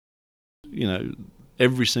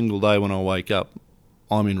Every single day when I wake up,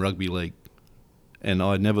 I'm in rugby league. And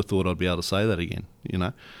I never thought I'd be able to say that again,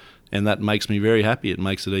 And that makes me very happy. It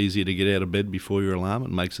makes it easier to get out of bed before your alarm.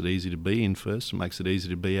 It makes it easy to be in first. It makes it easy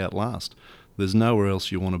to be out last. There's nowhere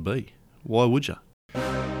else you want to be. Why would you?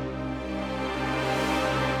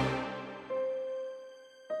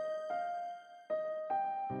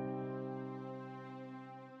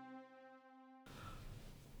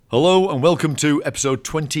 Hello and welcome to episode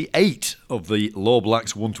 28 of the Law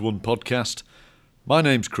Blacks One-to-One podcast. My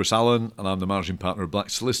name's Chris Allen and I'm the managing partner of Black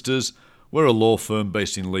Solicitors. We're a law firm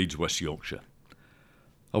based in Leeds, West Yorkshire.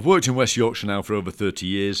 I've worked in West Yorkshire now for over 30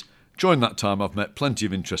 years. During that time I've met plenty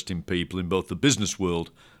of interesting people in both the business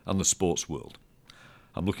world and the sports world.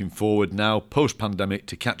 I'm looking forward now, post-pandemic,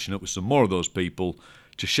 to catching up with some more of those people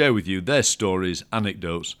to share with you their stories,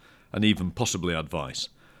 anecdotes and even possibly advice.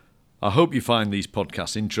 I hope you find these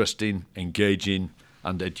podcasts interesting, engaging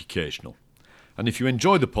and educational. And if you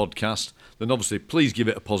enjoy the podcast, then obviously please give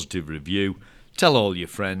it a positive review, tell all your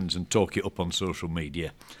friends and talk it up on social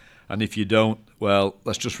media. And if you don't, well,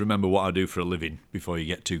 let's just remember what I do for a living before you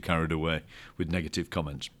get too carried away with negative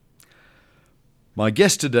comments. My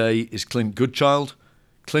guest today is Clint Goodchild.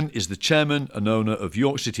 Clint is the chairman and owner of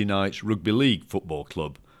York City Knights Rugby League Football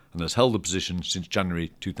Club and has held the position since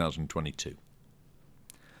January 2022.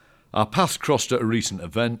 Our paths crossed at a recent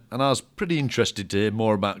event and I was pretty interested to hear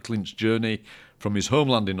more about Clint's journey from his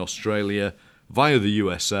homeland in Australia via the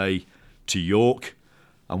USA to York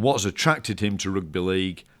and what's attracted him to rugby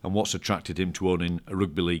league and what's attracted him to owning a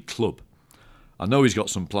rugby league club. I know he's got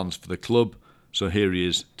some plans for the club, so here he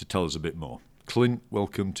is to tell us a bit more. Clint,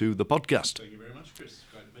 welcome to the podcast. Thank you very much, Chris.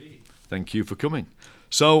 Great to be here. Thank you for coming.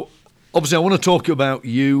 So, obviously I want to talk about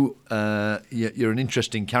you. You're an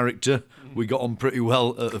interesting character. We got on pretty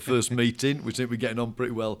well at the first meeting. We think we're getting on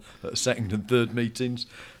pretty well at the second and third meetings.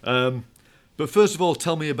 But first of all,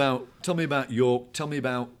 tell me about York. Tell me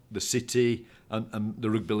about the city and the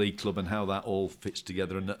rugby league club and how that all fits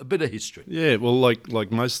together and a bit of history. Yeah, well,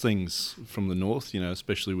 like most things from the north,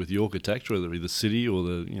 especially with York attached, whether it be the city or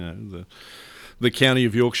the county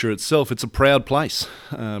of Yorkshire itself, it's a proud place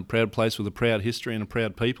with a proud history and a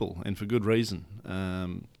proud people, and for good reason.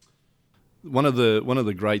 One of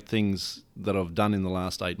the great things that I've done in the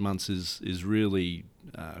last 8 months is really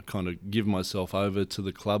kind of give myself over to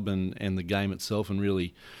the club and the game itself, and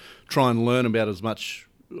really try and learn about as much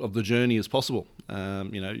of the journey as possible.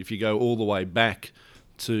 If you go all the way back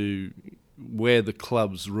to where the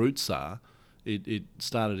club's roots are, it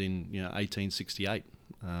started in 1868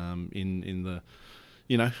 in the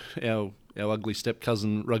our ugly step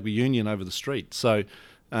cousin rugby union over the street. So.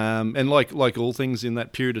 And like all things in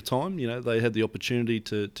that period of time, they had the opportunity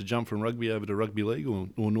to jump from rugby over to rugby league or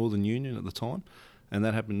Northern Union at the time, and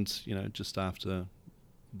that happened, just after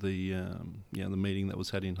the meeting that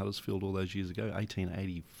was had in Huddersfield all those years ago,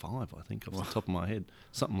 1885, I think, off the top of my head,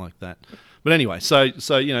 something like that. But anyway, so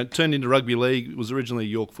turned into rugby league. It was originally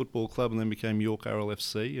York Football Club and then became York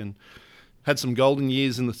RLFC, and had some golden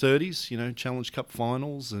years in the 30s, Challenge Cup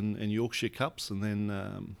finals and Yorkshire Cups, and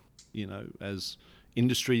then as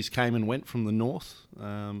industries came and went from the north,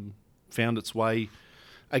 found its way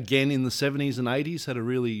again in the 70s and 80s, had a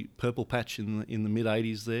really purple patch in the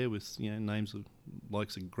mid-80s there with names of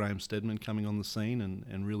likes of Graham Stedman coming on the scene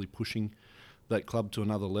and really pushing that club to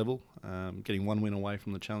another level, getting one win away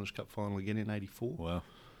from the Challenge Cup final again in 84. Wow.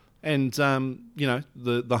 And,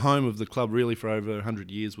 the home of the club really for over 100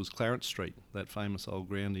 years was Clarence Street, that famous old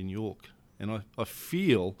ground in York. And I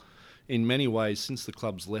feel, in many ways, since the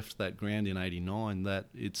club's left that ground in 89, that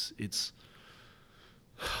it's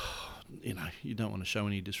you don't want to show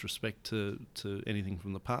any disrespect to anything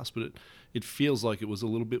from the past, but it feels like it was a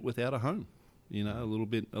little bit without a home, a little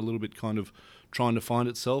bit kind of trying to find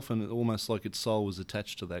itself, and almost like its soul was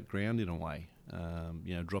attached to that ground in a way.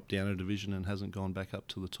 Dropped down a division and hasn't gone back up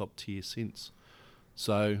to the top tier since.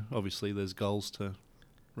 So obviously there's goals to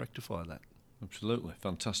rectify that. Absolutely,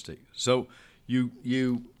 fantastic. So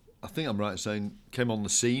you I think I'm right in saying came on the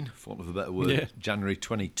scene, for want of a better word, January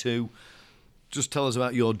 22. Just tell us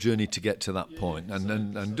about your journey to get to that point,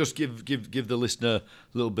 and just give the listener a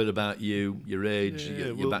little bit about you, your age,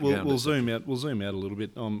 your background. We'll zoom out a little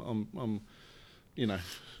bit. I'm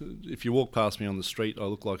if you walk past me on the street, I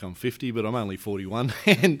look like I'm 50, but I'm only 41,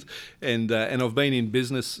 and I've been in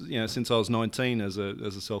business, since I was 19 as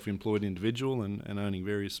a self-employed individual and owning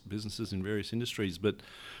various businesses in various industries, but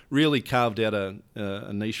really carved out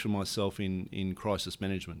a niche for myself in crisis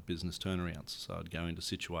management, business turnarounds. So I'd go into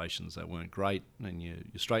situations that weren't great, and you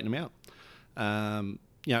straighten them out.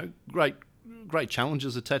 Great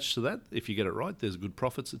challenges attached to that. If you get it right, there's good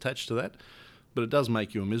profits attached to that. But it does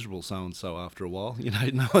make you a miserable so-and-so after a while.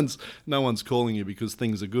 No one's calling you because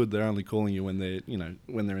things are good. They're only calling you when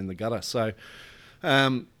they're in the gutter. So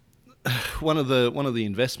one of the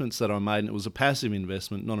investments that I made, and it was a passive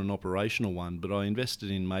investment, not an operational one, but I invested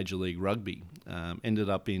in Major League Rugby. Ended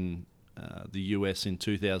up in the US in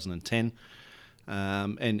 2010,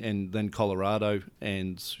 and then Colorado,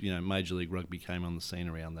 and Major League Rugby came on the scene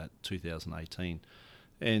around that 2018.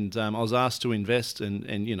 And I was asked to invest,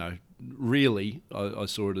 and really I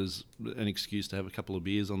saw it as an excuse to have a couple of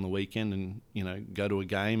beers on the weekend and go to a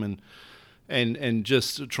game and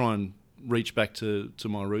just try and reach back to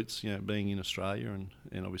my roots, being in Australia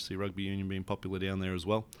and obviously rugby union being popular down there as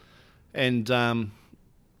well. And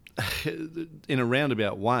in a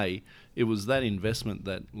roundabout way, it was that investment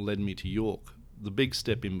that led me to York. The big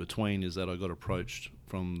step in between is that I got approached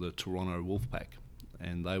from the Toronto Wolfpack,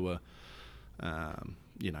 and they were,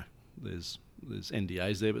 there's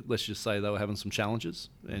NDAs there, but let's just say they were having some challenges,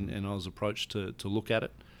 and I was approached to look at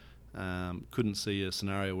it. Couldn't see a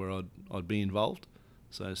scenario where I'd be involved,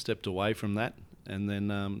 so I stepped away from that. And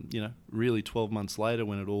then, really 12 months later,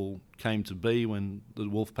 when it all came to be, when the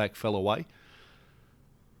Wolfpack fell away,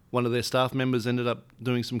 one of their staff members ended up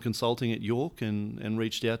doing some consulting at York and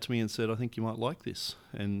reached out to me and said, I think you might like this.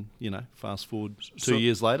 And, fast forward 2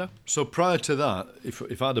 years later. So prior to that,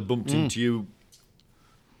 if I'd have bumped into you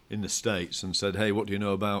in the States and said, hey, what do you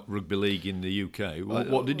know about rugby league in the UK?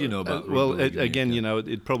 What did you know about rugby league again, in the UK?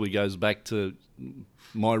 it probably goes back to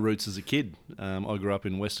my roots as a kid. I grew up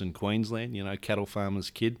in Western Queensland, cattle farmer's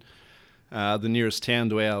kid. The nearest town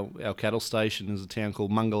to our cattle station is a town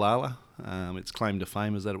called Mungalala. Its claim to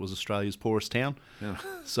fame is that it was Australia's poorest town. Yeah.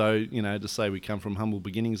 So, to say we come from humble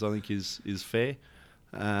beginnings, I think is fair.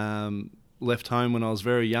 Left home when I was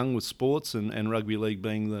very young with sports and rugby league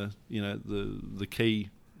being the key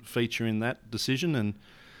feature in that decision, and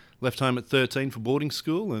left home at 13 for boarding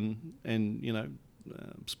school, and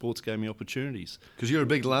sports gave me opportunities. Because you're a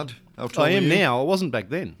big lad. How tall I am are you? now. I wasn't back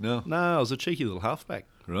then. No, I was a cheeky little halfback.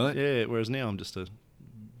 Right. Yeah. Whereas now I'm just a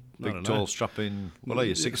big, tall, strapping. What are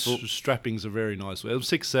you? 6 foot? Strapping's a very nice word.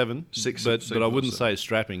 6'7", Six, but I wouldn't say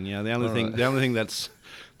strapping. The only thing that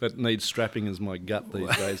needs strapping is my gut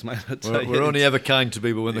these days, mate. We're only ever kind to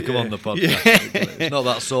people when they come on the podcast. Yeah. It's not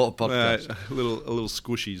that sort of podcast. A little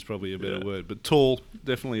squishy is probably a better word, but tall,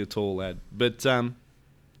 definitely a tall lad. But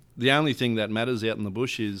the only thing that matters out in the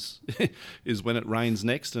bush is when it rains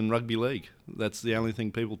next and rugby league. That's the only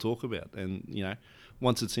thing people talk about. And,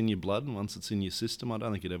 once it's in your blood and once it's in your system, I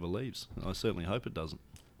don't think it ever leaves. I certainly hope it doesn't.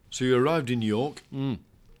 So you arrived in York.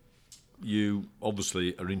 You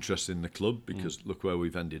obviously are interested in the club because look where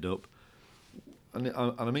we've ended up. And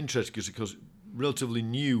I'm interested because relatively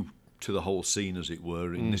new to the whole scene, as it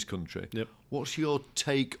were, in this country. Yep. What's your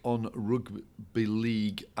take on rugby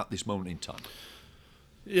league at this moment in time?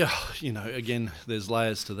 Yeah, again, there's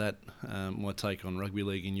layers to that. My take on rugby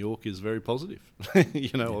league in York is very positive.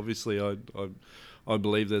 Obviously I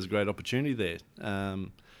believe there's a great opportunity there.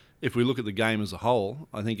 If we look at the game as a whole,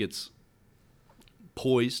 I think it's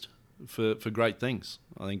poised for great things.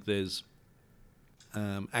 I think there's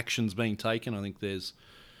actions being taken. I think there's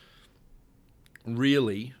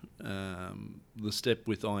really the step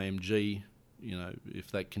with IMG,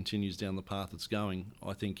 if that continues down the path it's going,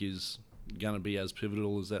 I think is going to be as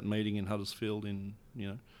pivotal as that meeting in Huddersfield in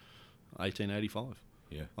 1885.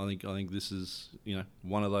 Yeah, I think this is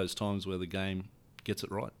one of those times where the game gets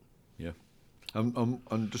it right. Yeah,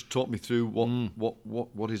 and just talk me through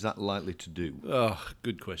what is that likely to do? Oh,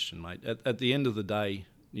 good question, mate. At the end of the day,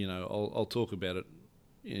 I'll talk about it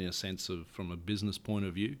in a sense of from a business point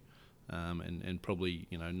of view, and probably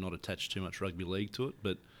not attach too much rugby league to it,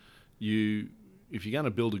 but if you're going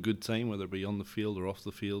to build a good team, whether it be on the field or off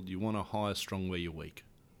the field, you want to hire strong where you're weak.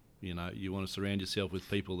 You want to surround yourself with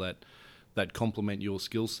people that complement your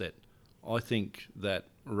skill set. I think that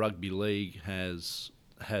rugby league has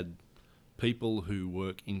had people who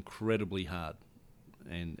work incredibly hard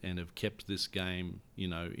and have kept this game,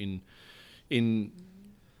 in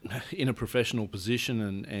a professional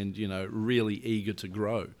position and really eager to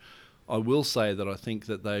grow. I will say that I think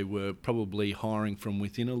that they were probably hiring from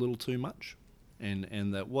within a little too much.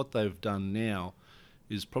 And that what they've done now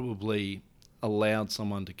is probably allowed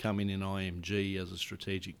someone to come in IMG as a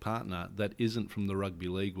strategic partner that isn't from the rugby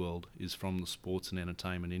league world, is from the sports and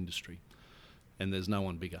entertainment industry. And there's no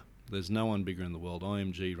one bigger. There's no one bigger in the world.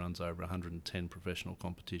 IMG runs over 110 professional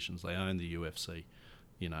competitions. They own the UFC.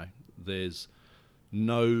 There's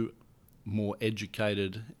no more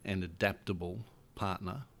educated and adaptable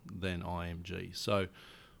partner than IMG. So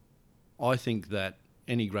I think that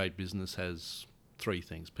any great business has three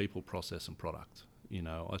things: people, process, and product.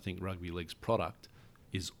 I think rugby league's product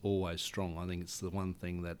is always strong. I think it's the one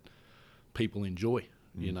thing that people enjoy.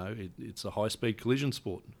 It's a high-speed collision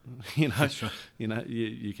sport. That's right.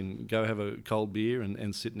 You can go have a cold beer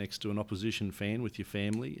and sit next to an opposition fan with your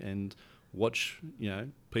family and watch,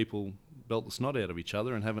 people belt the snot out of each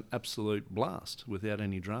other and have an absolute blast without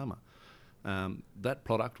any drama. That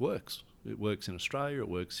product works. It works in Australia, it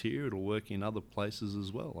works here, it'll work in other places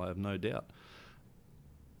as well, I have no doubt.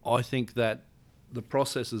 I think that the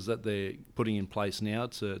processes that they're putting in place now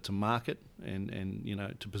to market and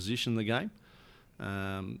to position the game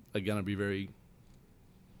are going to be very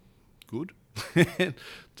good, to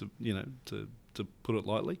put it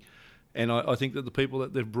lightly. And I think that the people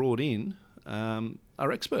that they've brought in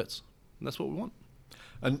are experts. And that's what we want.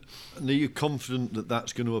 And are you confident that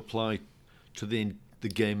that's going to apply to the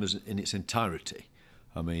game in its entirety?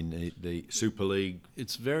 I mean, the Super League.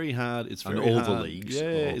 It's very hard. It's very all hard. The leagues.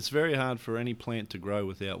 It's very hard for any plant to grow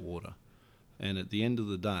without water. And at the end of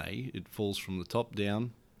the day, it falls from the top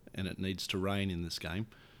down, and it needs to rain in this game.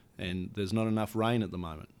 And there's not enough rain at the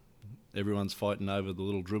moment. Everyone's fighting over the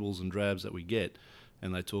little dribbles and drabs that we get,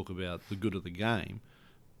 and they talk about the good of the game.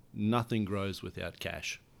 Nothing grows without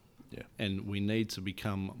cash. Yeah. And we need to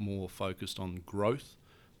become more focused on growth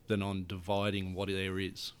than on dividing what there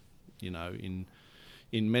is.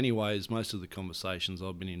 In many ways, most of the conversations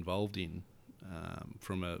I've been involved in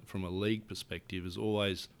from a league perspective is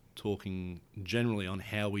always talking generally on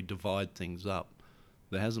how we divide things up.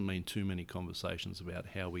 There hasn't been too many conversations about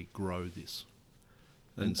how we grow this.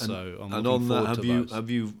 And so I'm looking forward to those.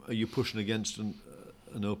 Are you pushing against an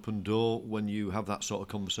open door when you have that sort of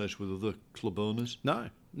conversation with other club owners? No,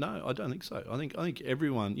 I don't think so. I think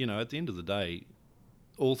everyone, at the end of the day,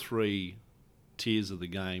 all three tiers of the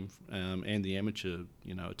game and the amateur,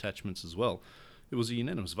 attachments as well, it was a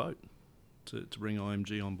unanimous vote to bring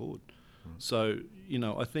IMG on board. So,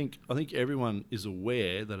 I think everyone is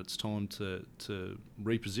aware that it's time to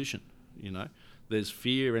reposition. There's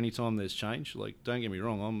fear anytime there's change. Like, don't get me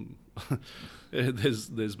wrong,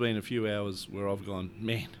 there's been a few hours where I've gone,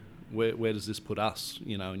 man, where does this put us?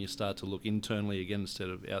 And you start to look internally again instead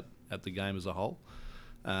of out at the game as a whole.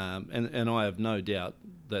 And I have no doubt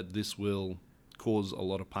that this will cause a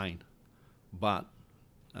lot of pain, but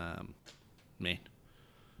man.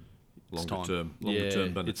 Longer term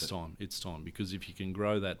benefit. It's time, because if you can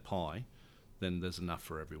grow that pie, then there's enough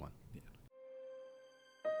for everyone. Yeah.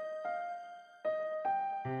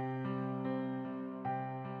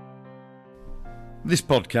 This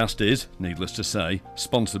podcast is, needless to say,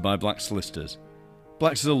 sponsored by Black Solicitors.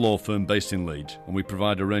 Blacks is a law firm based in Leeds, and we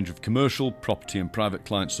provide a range of commercial, property and private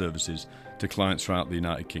client services to clients throughout the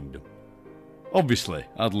United Kingdom. Obviously,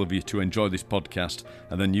 I'd love you to enjoy this podcast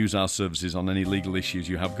and then use our services on any legal issues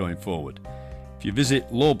you have going forward. If you visit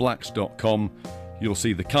lawblacks.com, you'll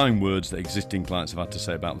see the kind words that existing clients have had to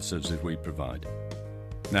say about the services we provide.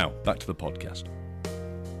 Now, back to the podcast.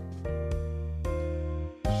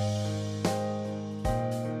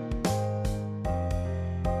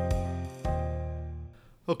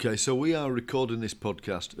 Okay, so we are recording this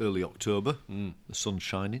podcast early October. The sun's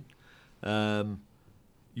shining.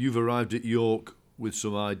 You've arrived at York with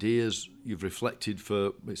some ideas. You've reflected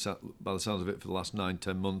by the sounds of it, for the last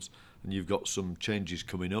 9-10 months, and you've got some changes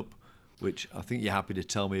coming up, which I think you're happy to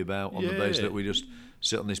tell me about on the basis that we just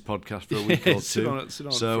sit on this podcast for a week or two.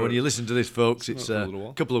 So when you listen to this, folks, it's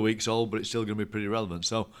a couple of weeks old, but it's still going to be pretty relevant.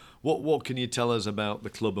 So what can you tell us about the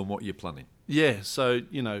club and what you're planning? Yeah, so,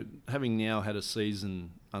 having now had a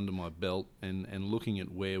season under my belt and looking at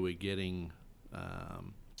where we're getting...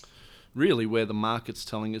 really where the market's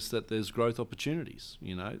telling us that there's growth opportunities,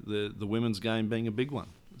 the women's game being a big one.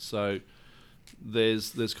 So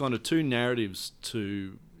there's kind of two narratives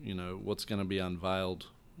to, what's going to be unveiled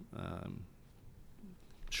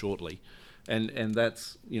shortly. And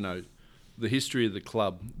that's, the history of the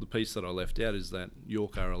club. The piece that I left out is that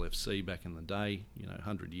York RLFC back in the day,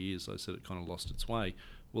 100 years, I said it kind of lost its way.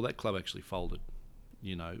 Well, that club actually folded.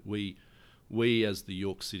 We, as the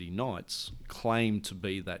York City Knights, claim to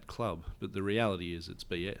be that club, but the reality is it's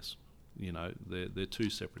BS. They're two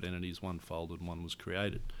separate entities, one folded and one was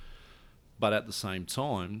created. But at the same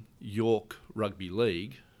time, York Rugby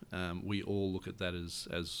League, we all look at that as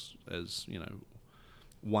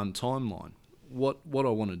one timeline. What I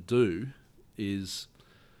want to do is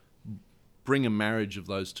bring a marriage of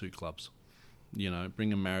those two clubs.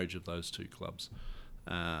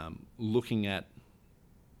 Looking at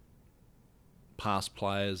past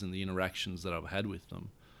players and the interactions that I've had with them,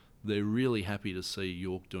 they're really happy to see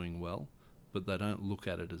York doing well, but they don't look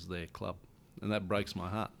at it as their club. And that breaks my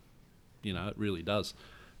heart. It really does.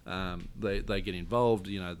 they get involved.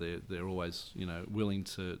 They're always willing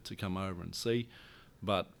to come over and see.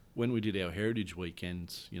 But when we did our Heritage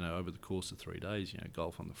Weekend, over the course of 3 days,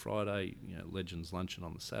 golf on the Friday, Legends Luncheon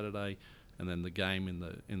on the Saturday, and then the game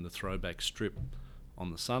in the throwback strip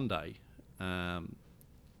on the Sunday,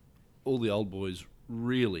 all the old boys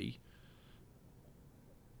really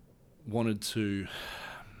wanted to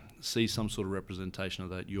see some sort of representation of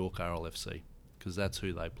that York RLFC, because that's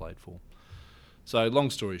who they played for. So long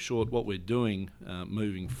story short, what we're doing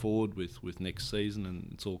moving forward with next season, and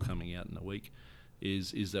it's all coming out in a week,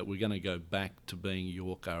 is that we're going to go back to being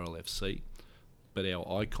York RLFC, but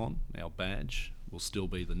our icon, our badge, will still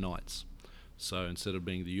be the Knights. So instead of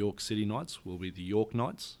being the York City Knights, we'll be the York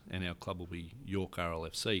Knights, and our club will be York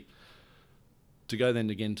RLFC. To go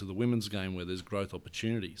then again to the women's game where there's growth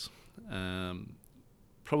opportunities,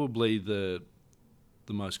 probably the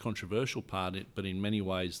most controversial part, but in many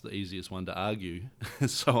ways the easiest one to argue,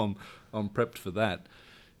 so I'm prepped for that,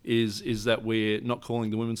 is that we're not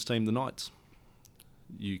calling the women's team the Knights.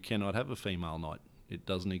 You cannot have a female Knight. It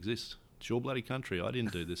doesn't exist. It's your bloody country. I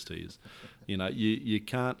didn't do this to you. You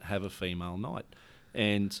can't have a female Knight.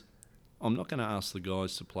 And I'm not going to ask the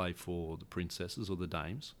guys to play for the Princesses or the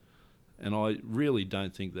Dames. And I really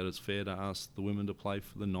don't think that it's fair to ask the women to play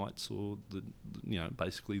for the Knights or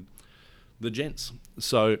basically the gents.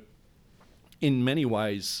 So in many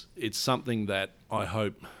ways, it's something that I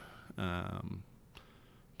hope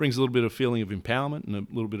brings a little bit of feeling of empowerment and a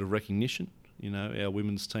little bit of recognition. Our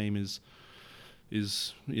women's team is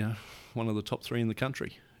one of the top 3 in the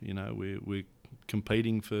country. We're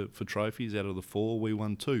competing for trophies. Out of the 4, we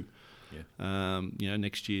won 2. Yeah.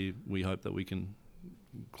 Next year we hope that we can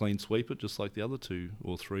clean sweep it, just like the other 2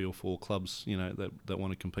 or 3 or 4 clubs that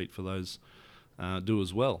want to compete for those do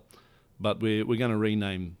as well. But we're going to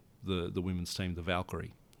rename the women's team the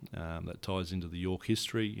Valkyrie. That ties into the York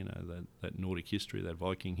history, that Nordic history, that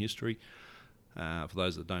Viking history. For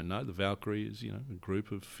those that don't know, the Valkyrie is a group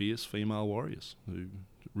of fierce female warriors who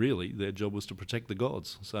really their job was to protect the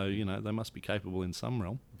gods. So they must be capable in some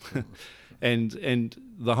realm. and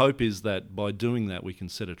the hope is that by doing that we can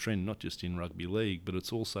set a trend, not just in rugby league, but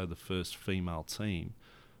it's also the first female team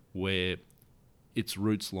where its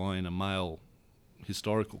roots lie in a male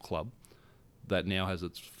historical club that now has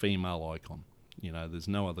its female icon. There's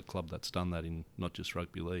no other club that's done that in not just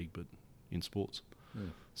rugby league but in sports. Yeah.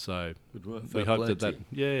 So good work. We hope that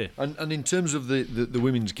yeah. And in terms of the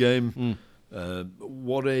women's game,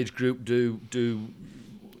 what age group at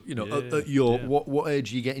York? What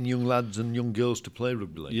age are you getting young lads and young girls to play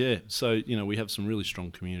rugby league? Yeah, so we have some really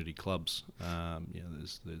strong community clubs.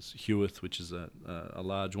 There's Heworth, which is a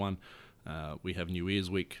large one. We have New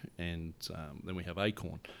Earswick, and then we have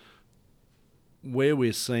Acorn. Where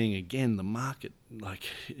we're seeing again the market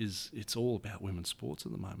it's all about women's sports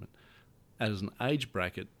at the moment. As an age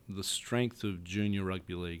bracket, the strength of junior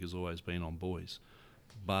rugby league has always been on boys.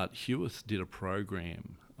 But Heworth did a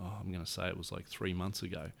program, I'm going to say it was like 3 months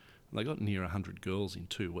ago, and they got near 100 girls in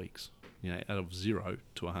 2 weeks, out of 0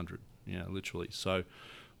 to 100, literally. So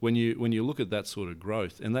when you look at that sort of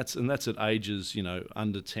growth, and that's at ages,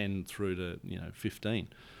 under 10 through to 15,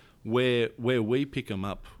 where we pick them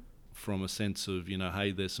up from a sense of,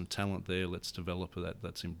 hey, there's some talent there, let's develop that,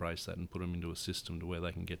 let's embrace that and put them into a system to where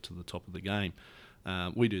they can get to the top of the game.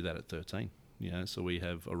 We do that at 13, so we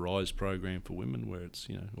have a Rise program for women where it's,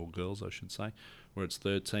 or girls I should say, where it's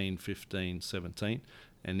 13, 15, 17,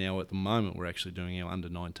 and now at the moment we're actually doing our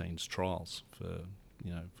under-19s trials for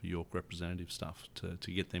York representative stuff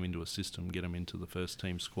to get them into a system, get them into the first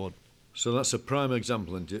team squad. So that's a prime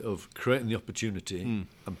example of creating the opportunity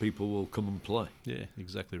and people will come and play. Yeah,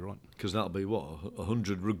 exactly right. Because that'll be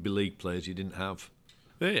 100 rugby league players you didn't have.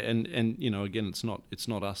 Yeah, and again, it's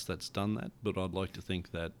not us that's done that, but I'd like to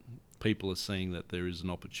think that people are seeing that there is an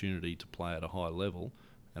opportunity to play at a high level,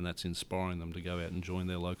 and that's inspiring them to go out and join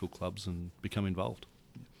their local clubs and become involved.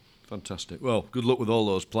 Fantastic. Well, good luck with all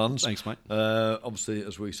those plans. Thanks, mate. Obviously,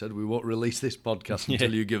 as we said, we won't release this podcast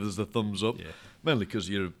until you give us the thumbs up. Yeah. Mainly because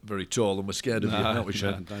you're very tall and we're scared of you, aren't we,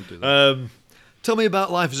 Shane? No, don't do that. Tell me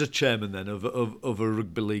about life as a chairman then of a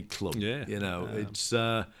rugby league club. Yeah. It's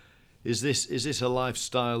is this a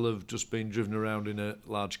lifestyle of just being driven around in a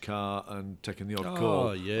large car and taking the odd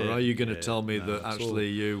call? Yeah. Or are you going to tell me that actually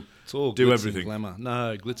you all do glitz everything? And glamour.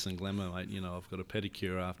 No, glitz and glamour, mate. I've got a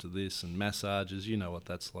pedicure after this and massages. You know what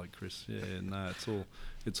that's like, Chris. Yeah, no,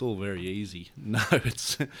 it's all very easy. No,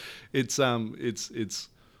 it's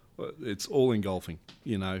all engulfing.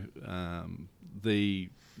 The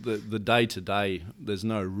day to day, there's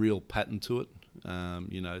no real pattern to it.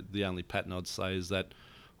 The only pattern I'd say is that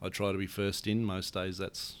I try to be first in. Most days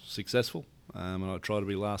that's successful. and I try to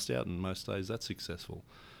be last out, and most days that's successful.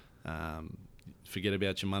 Forget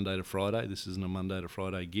about your Monday to Friday. This isn't a Monday to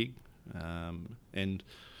Friday gig, and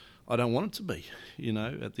I don't want it to be.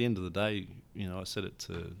 At the end of the day, I said it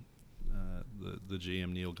to the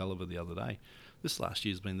GM Neil Gulliver the other day. This last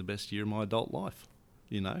year's been the best year of my adult life.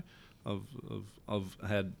 I've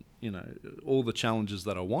had all the challenges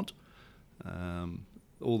that I want,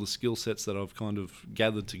 all the skill sets that I've kind of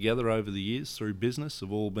gathered together over the years through business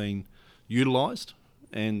have all been utilised,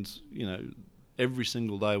 and every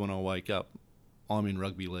single day when I wake up, I'm in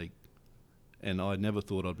rugby league, and I never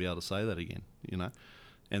thought I'd be able to say that again.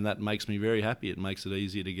 And that makes me very happy. It makes it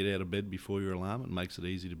easier to get out of bed before your alarm. It makes it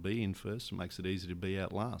easy to be in first. It makes it easy to be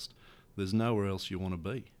out last. There's nowhere else you want to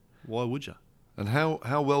be. Why would you? And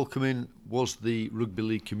how welcoming was the rugby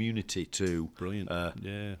league community to brilliant? A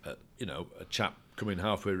chap coming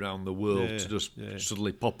halfway around the world to just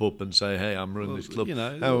suddenly pop up and say, "Hey, I'm running this club."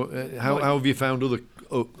 How have you found other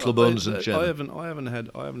club owners and chairmen? I haven't had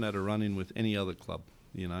a run in with any other club.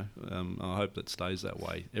 I hope that stays that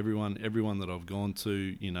way. Everyone that I've gone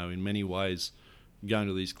to, in many ways, going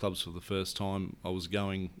to these clubs for the first time, I was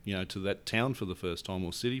going, to that town for the first time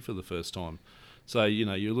or city for the first time. So, you're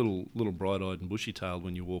a little bright-eyed and bushy-tailed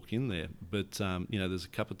when you walk in there. But, there's a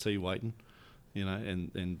cup of tea waiting,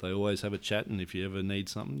 and they always have a chat. And if you ever need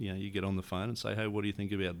something, you get on the phone and say, "Hey, what do you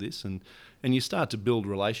think about this?" And you start to build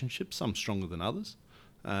relationships, some stronger than others.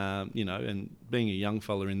 And being a young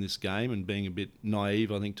fella in this game and being a bit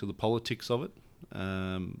naive, I think, to the politics of it,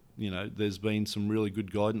 there's been some really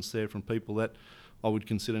good guidance there from people that I would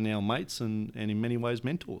consider now mates and in many ways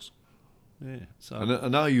mentors. Yeah. So.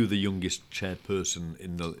 And are you the youngest chairperson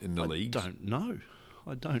in the league? I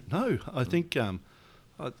don't know. I think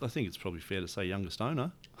I think it's probably fair to say youngest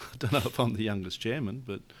owner. I don't know if I'm the youngest chairman,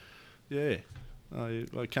 but yeah,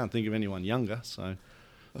 I can't think of anyone younger. So.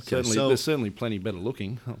 Okay, there's certainly plenty better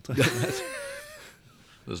looking. I'll tell you that.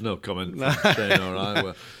 There's no comment from Shane or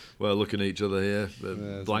I. We're looking at each other here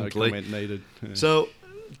blankly. No comment needed. Yeah.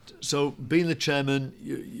 So being the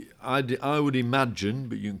chairman, I would imagine,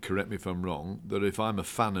 but you can correct me if I'm wrong, that if I'm a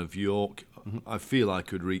fan of York, I feel I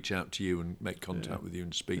could reach out to you and make contact with you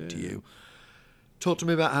and speak to you. Talk to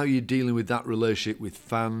me about how you're dealing with that relationship with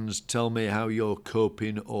fans. Tell me how you're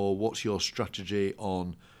coping, or what's your strategy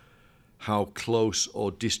on how close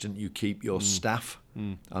or distant you keep your staff.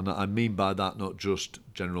 And I mean by that not just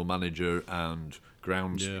general manager and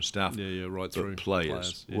grounds staff, right but through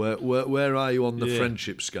players. Yeah. Where are you on the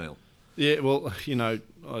friendship scale? Yeah, well,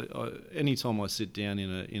 anytime I sit down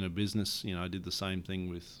in a business, I did the same thing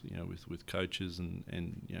with coaches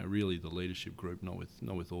and really the leadership group, not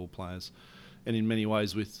with all players, and in many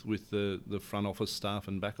ways with the front office staff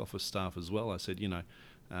and back office staff as well. I said,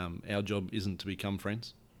 our job isn't to become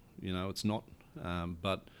friends. It's not.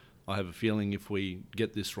 But I have a feeling if we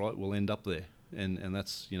get this right, we'll end up there. And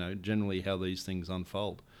that's, generally how these things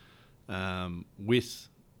unfold. With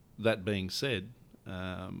that being said,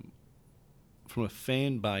 from a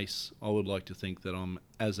fan base, I would like to think that I'm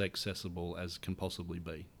as accessible as can possibly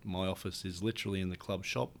be. My office is literally in the club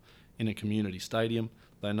shop, in a community stadium.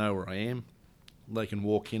 They know where I am. They can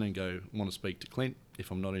walk in and go, want to speak to Clint.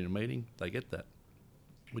 If I'm not in a meeting, they get that,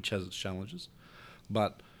 which has its challenges.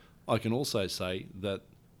 But I can also say that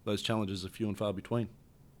those challenges are few and far between.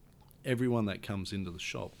 Everyone that comes into the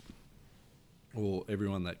shop, or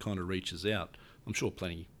everyone that kind of reaches out, I'm sure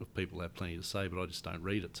plenty of people have plenty to say, but I just don't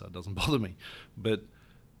read it, so it doesn't bother me. But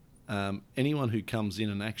anyone who comes in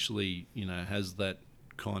and actually, has that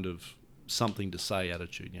kind of something to say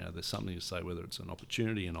attitude, there's something to say, whether it's an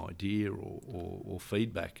opportunity, an idea, or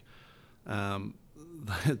feedback,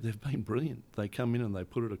 they've been brilliant. They come in and they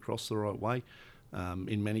put it across the right way.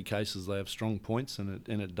 In many cases, they have strong points, and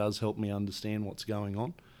it does help me understand what's going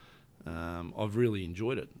on. I've really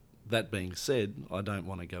enjoyed it. That being said, I don't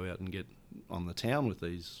want to go out and get on the town with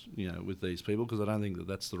these people, because I don't think that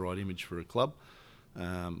that's the right image for a club.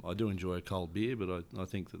 I do enjoy a cold beer, but I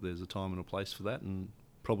think that there's a time and a place for that, and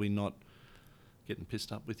probably not getting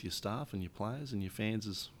pissed up with your staff and your players and your fans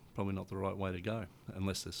is probably not the right way to go,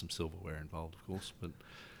 unless there's some silverware involved, of course. But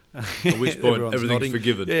at which point everything's nodding.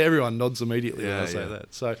 Forgiven. Yeah, everyone nods immediately when I say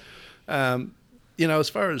that. So, as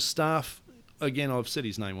far as staff, again, I've said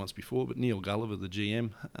his name once before, but Neil Gulliver, the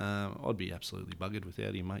GM, I'd be absolutely buggered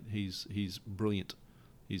without him, mate. He's brilliant.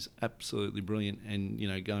 He's absolutely brilliant.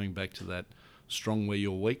 And, going back to that strong where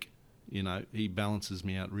you're weak, he balances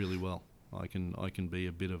me out really well. I can be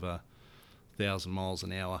a bit of a 1,000 miles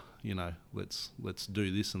an hour, let's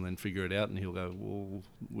do this and then figure it out, and he'll go, well,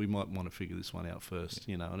 we might want to figure this one out first,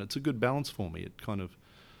 and it's a good balance for me.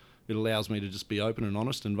 It allows me to just be open and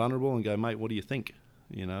honest and vulnerable and go, mate, what do you think?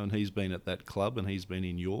 and he's been at that club, and he's been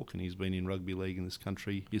in York, and he's been in rugby league in this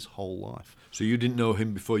country his whole life. So you didn't know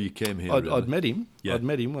him before you came here? I'd met him. Yeah. I'd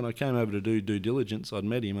met him when I came over to do due diligence. I'd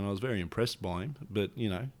met him, and I was very impressed by him. But,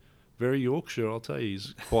 very Yorkshire, I'll tell you.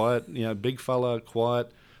 He's quiet, big fella,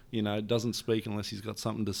 quiet, doesn't speak unless he's got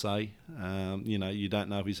something to say. You don't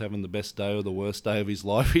know if he's having the best day or the worst day of his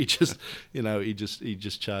life. He just, he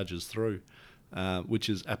just charges through, which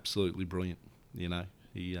is absolutely brilliant.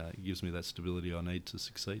 He gives me that stability I need to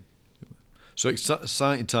succeed. So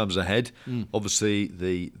exciting times ahead. Obviously,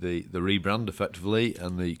 the rebrand effectively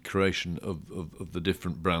and the creation of the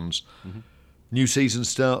different brands. Mm-hmm. New season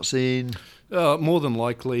starts in? More than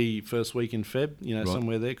likely first week in Feb, Right.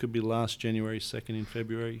 Somewhere there. Could be last January, second in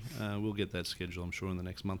February. We'll get that schedule, I'm sure, in the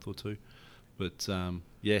next month or two. But,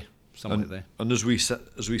 somewhere there. And as we sit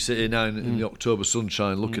here now in the October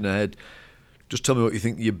sunshine, looking ahead, just tell me what you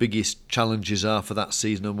think your biggest challenges are for that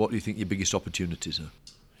season and what do you think your biggest opportunities are?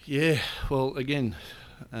 Yeah, well, again,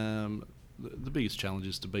 the biggest challenge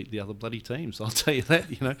is to beat the other bloody teams. I'll tell you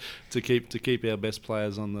that. To keep our best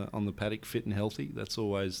players on the paddock fit and healthy. That's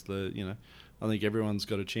always I think everyone's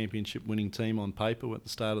got a championship winning team on paper at the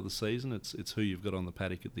start of the season. It's who you've got on the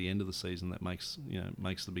paddock at the end of the season that makes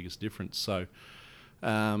the biggest difference. So,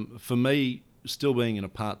 for me, still being in a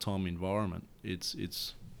part-time environment,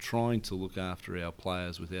 it's trying to look after our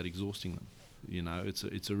players without exhausting them.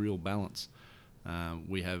 It's a real balance.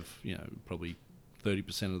 We have probably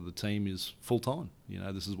 30% of the team is full time.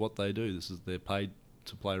 This is what they do. They're paid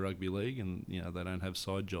to play rugby league, and they don't have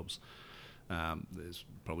side jobs. There's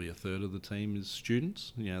probably a third of the team is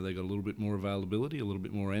students. They've got a little bit more availability, a little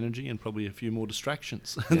bit more energy, and probably a few more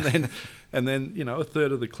distractions. and then a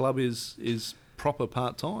third of the club is proper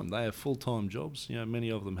part time. They have full time jobs. Many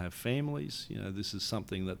of them have families. This is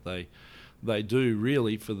something that they do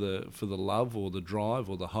really for the love or the drive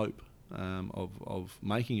or the hope of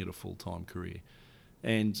making it a full time career,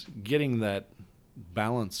 and getting that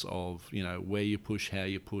balance of where you push, how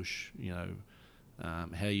you push,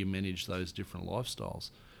 how you manage those different lifestyles.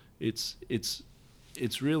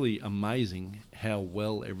 It's really amazing how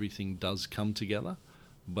well everything does come together,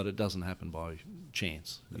 but it doesn't happen by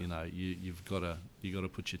chance. You've got to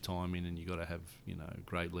put your time in, and you've got to have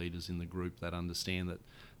great leaders in the group that understand that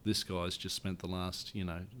this guy's just spent the last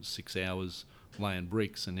 6 hours laying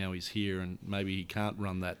bricks, and now he's here, and maybe he can't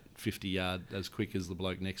run that 50-yard as quick as the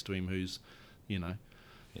bloke next to him who's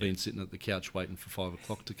been sitting at the couch waiting for 5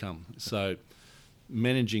 o'clock to come. So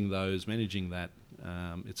managing that,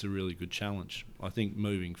 it's a really good challenge. I think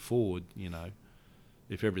moving forward,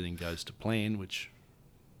 if everything goes to plan, which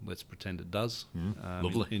let's pretend it does,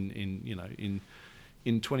 lovely.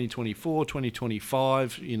 In 2024,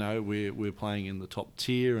 2025, we're playing in the top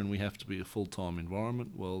tier, and we have to be a full-time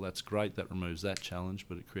environment. Well, that's great. That removes that challenge,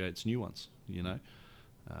 but it creates new ones.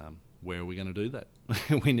 Where are we going to do that?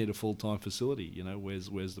 We need a full-time facility.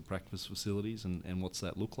 Where's the practice facilities, and what's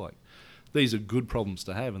that look like? These are good problems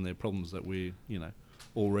to have, and they're problems that we're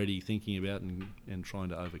already thinking about and trying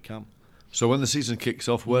to overcome. So when the season kicks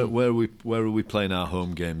off, where are we playing our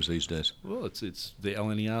home games these days? Well, it's the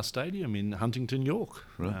LNER Stadium in Huntington, York.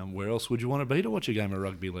 Right. Where else would you want to be to watch a game of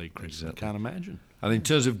rugby league, Chris? Exactly. I can't imagine. And in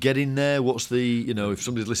terms of getting there, what's the if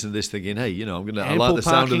somebody's listening to this thinking, hey, I like the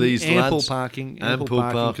sound of these lads. Ample parking,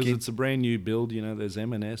 because it's a brand new build. There's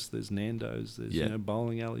M&S, there's Nando's, there's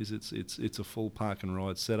bowling alleys. It's a full park and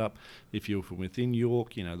ride setup. If you're from within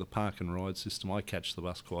York, the park and ride system. I catch the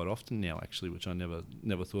bus quite often now, actually, which I never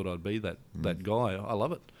thought I'd be that guy. I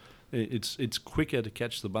love it. It's quicker to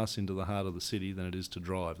catch the bus into the heart of the city than it is to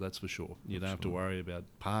drive, that's for sure. You don't have to worry about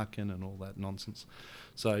parking and all that nonsense.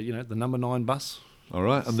 So, the number 9 bus. All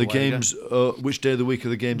right, and the games, which day of the week are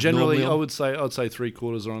the games generally normally on? I'd say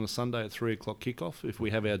 3/4 are on a Sunday at 3 o'clock kickoff. If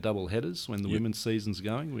we have our double headers, when the women's season's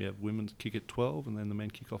going, we have women kick at 12 and then the men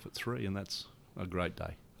kick off at 3, and that's a great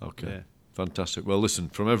day. Okay, yeah. Fantastic. Well, listen,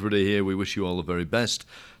 from everybody here, we wish you all the very best.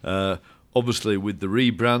 Obviously, with the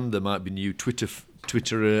rebrand, there might be new Twitter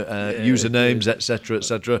usernames, etc.,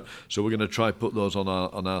 etc. So we're going to try put those on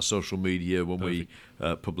our social media when we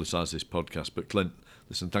publicise this podcast. But Clint,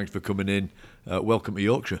 listen, thanks for coming in. Welcome to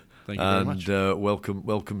Yorkshire. Thank you very much. And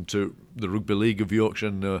welcome to the Rugby League of Yorkshire.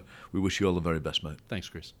 And we wish you all the very best, mate. Thanks,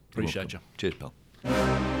 Chris. Appreciate you. Cheers, pal.